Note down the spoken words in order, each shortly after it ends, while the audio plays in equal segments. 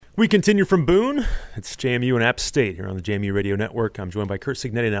We continue from Boone. It's JMU and App State here on the JMU Radio Network. I'm joined by Curt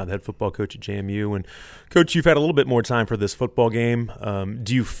Cignetti now, the head football coach at JMU. And, Coach, you've had a little bit more time for this football game.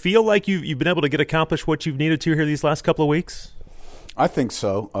 Do you feel like you've been able to get accomplished what you've needed to here these last couple of weeks? I think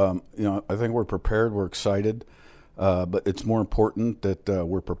so. I think we're prepared. We're excited. But it's more important that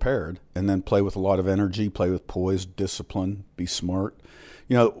we're prepared and then play with a lot of energy, play with poise, discipline, be smart.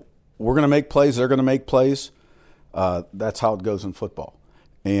 We're going to make plays. They're going to make plays. That's how it goes in football.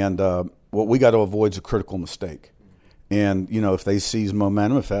 And what we got to avoid is a critical mistake. And, if they seize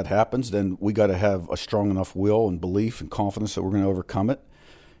momentum, if that happens, then we got to have a strong enough will and belief and confidence that we're going to overcome it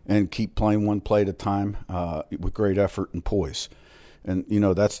and keep playing one play at a time with great effort and poise. And,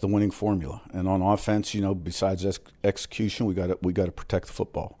 that's the winning formula. And on offense, besides execution, we got to protect the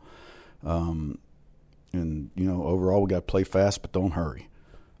football. And, overall, we got to play fast but don't hurry.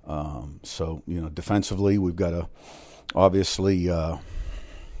 So, defensively, we've got to obviously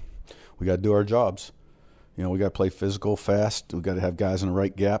we got to do our jobs. We got to play physical, fast. We got to have guys in the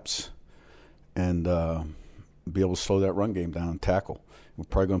right gaps and be able to slow that run game down and tackle. We're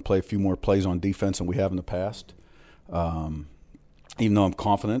probably going to play a few more plays on defense than we have in the past. Even though I'm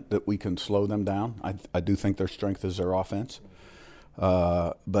confident that we can slow them down, I do think their strength is their offense.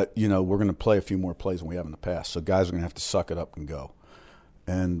 But, we're going to play a few more plays than we have in the past. So guys are going to have to suck it up and go.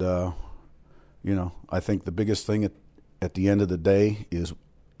 And, I think the biggest thing at the end of the day is,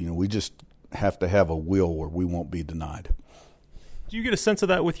 we just have to have a will where we won't be denied. Do you get a sense of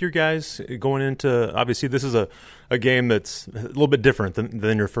that with your guys going into – obviously this is a game that's a little bit different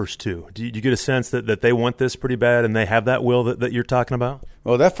than your first two. Do you get a sense that they want this pretty bad and they have that will that you're talking about?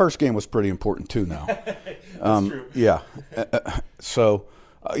 Well, that first game was pretty important too now. That's true. Yeah. So,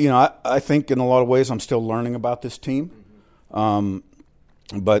 I think in a lot of ways I'm still learning about this team.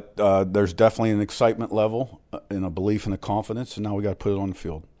 But there's definitely an excitement level and a belief and a confidence, and now we got to put it on the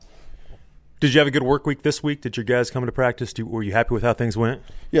field. Did you have a good work week this week? Did your guys come to practice? Were you happy with how things went?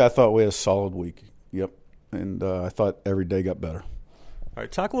 Yeah, I thought we had a solid week. Yep. And I thought every day got better. All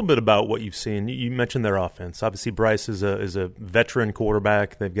right, talk a little bit about what you've seen. You mentioned their offense. Obviously, Bryce is a veteran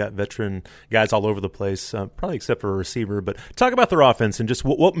quarterback. They've got veteran guys all over the place, probably except for a receiver. But talk about their offense and just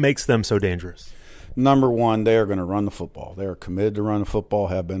what makes them so dangerous. Number one, they are going to run the football. They are committed to run the football,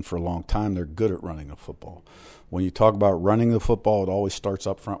 have been for a long time. They're good at running the football. When you talk about running the football, it always starts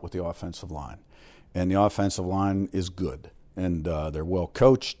up front with the offensive line. And the offensive line is good. And they're well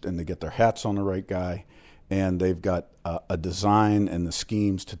coached, and they get their hats on the right guy. And they've got a design and the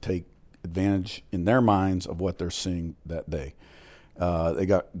schemes to take advantage in their minds of what they're seeing that day. They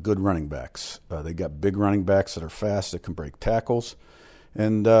got good running backs. They got big running backs that are fast, that can break tackles.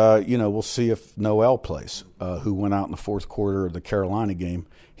 And, we'll see if Noel plays, who went out in the fourth quarter of the Carolina game.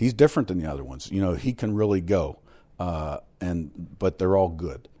 He's different than the other ones. He can really go, but they're all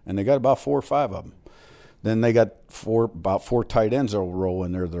good. And they got about 4 or 5 of them. Then they got about four tight ends that will roll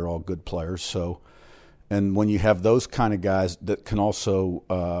in there. They're all good players. So, and when you have those kind of guys that can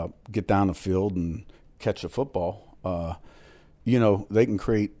also get down the field and catch a football, they can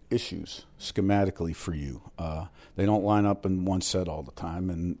create issues schematically for you. They don't line up in one set all the time,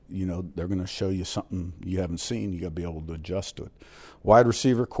 and, they're going to show you something you haven't seen. You got to be able to adjust to it. Wide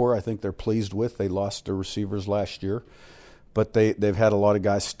receiver core, I think they're pleased with. They lost their receivers last year, but they've had a lot of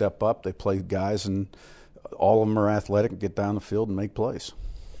guys step up. They play guys, and all of them are athletic and get down the field and make plays.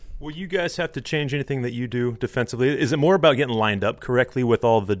 Will you guys have to change anything that you do defensively? Is it more about getting lined up correctly with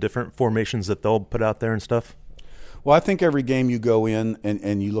all the different formations that they'll put out there and stuff? Well, I think every game you go in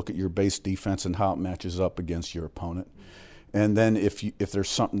and you look at your base defense and how it matches up against your opponent. And then if there's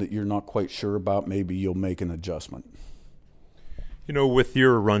something that you're not quite sure about, maybe you'll make an adjustment. With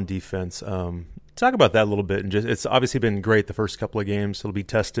your run defense, talk about that a little bit. And it's obviously been great the first couple of games. It'll be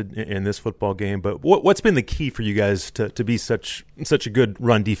tested in this football game. But what's been the key for you guys to be such a good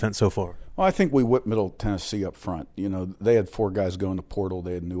run defense so far? Well, I think we whipped Middle Tennessee up front. They had 4 guys go in the portal.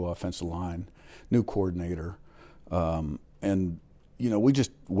 They had a new offensive line, new coordinator. And we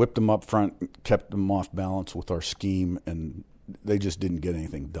just whipped them up front, kept them off balance with our scheme, and they just didn't get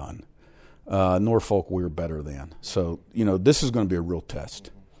anything done. Norfolk, we were better than. So, this is going to be a real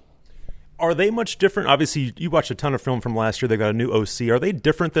test. Are they much different? Obviously, you watched a ton of film from last year. They got a new OC. Are they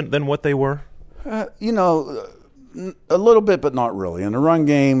different than what they were? A little bit, but not really. In the run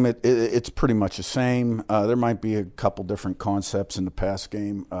game, it's pretty much the same. There might be a couple different concepts in the pass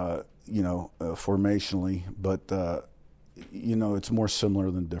game, formationally, but, it's more similar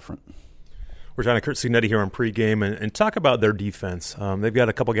than different. We're talking to Curt Cignetti here on pregame and talk about their defense. They've got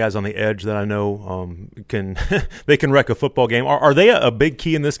a couple guys on the edge that I know can wreck a football game. Are they a big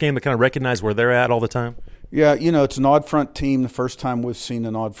key in this game to kind of recognize where they're at all the time? Yeah, it's an odd front team. The first time we've seen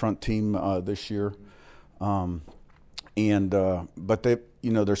an odd front team this year, but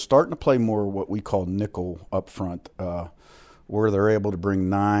they're starting to play more what we call nickel up front, where they're able to bring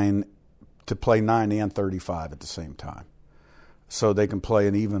 9 and 35 at the same time. So they can play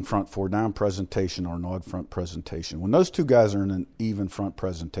an even front 4-down presentation or an odd front presentation. When those two guys are in an even front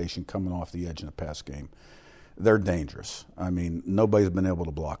presentation coming off the edge in a pass game, they're dangerous. I mean, nobody's been able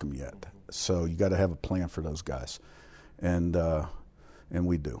to block them yet. So you got to have a plan for those guys, and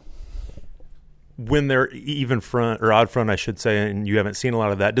we do. When they're even front or odd front, I should say, and you haven't seen a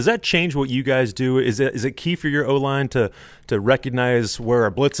lot of that, does that change what you guys do? Is it key for your O-line to recognize where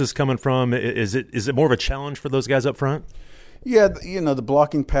our blitz is coming from? Is it more of a challenge for those guys up front? Yeah, the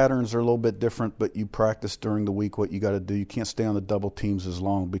blocking patterns are a little bit different, but you practice during the week what you got to do. You can't stay on the double teams as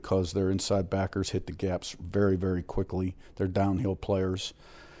long because their inside backers hit the gaps very, very quickly. They're downhill players.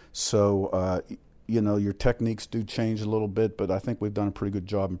 So, your techniques do change a little bit, but I think we've done a pretty good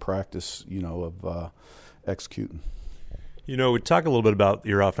job in practice, of executing. We talk a little bit about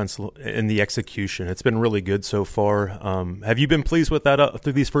your offense and the execution. It's been really good so far. Have you been pleased with that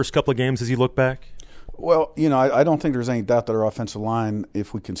through these first couple of games as you look back? Well, I don't think there's any doubt that our offensive line,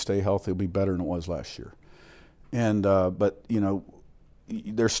 if we can stay healthy, will be better than it was last year. And but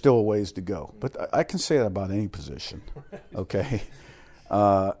there's still a ways to go. But I can say that about any position, okay?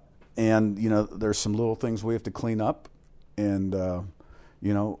 And there's some little things we have to clean up, and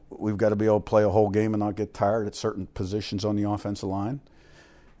we've got to be able to play a whole game and not get tired at certain positions on the offensive line.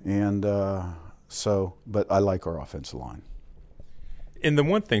 And but I like our offensive line. And the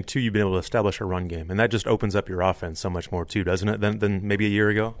one thing, too, you've been able to establish a run game, and that just opens up your offense so much more, too, doesn't it, than maybe a year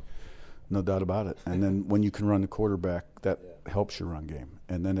ago? No doubt about it. And then when you can run the quarterback, that helps your run game,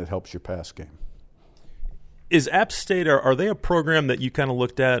 and then it helps your pass game. Is App State, are they a program that you kind of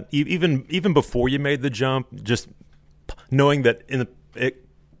looked at even before you made the jump, just knowing that it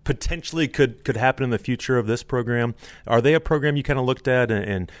potentially could happen in the future of this program? Are they a program you kind of looked at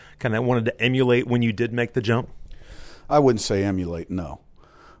and kind of wanted to emulate when you did make the jump? I wouldn't say emulate, no.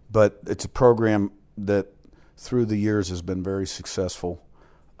 But it's a program that through the years has been very successful.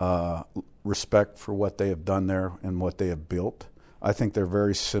 Respect for what they have done there and what they have built. I think they're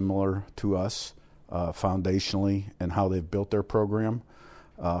very similar to us foundationally and how they've built their program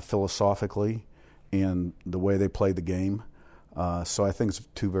philosophically and the way they play the game. So I think it's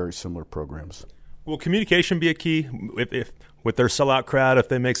two very similar programs. Will communication be a key if with their sellout crowd, if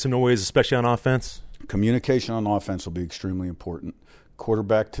they make some noise, especially on offense? Communication on offense will be extremely important.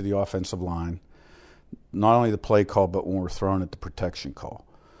 Quarterback to the offensive line, not only the play call, but when we're throwing it, the protection call.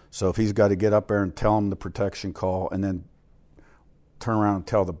 So if he's got to get up there and tell him the protection call and then turn around and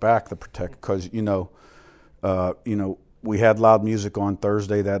tell the back the protect, because, we had loud music on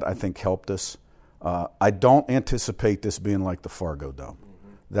Thursday that I think helped us. I don't anticipate this being like the Fargo Dome.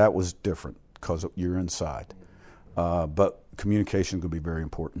 That was different because you're inside. But communication could be very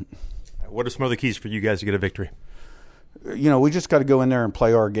important. What are some other keys for you guys to get a victory? We just got to go in there and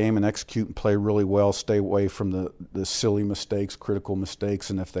play our game and execute and play really well, stay away from the silly mistakes, critical mistakes,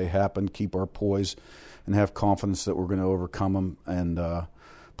 and if they happen, keep our poise and have confidence that we're going to overcome them and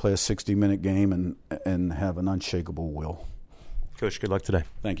play a 60-minute game and have an unshakable will. Coach, good luck today.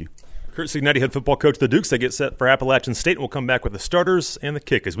 Thank you. Curt Cignetti, head football coach of the Dukes. They get set for Appalachian State. We'll come back with the starters and the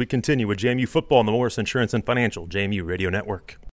kick as we continue with JMU football on the Morris Insurance and Financial JMU Radio Network.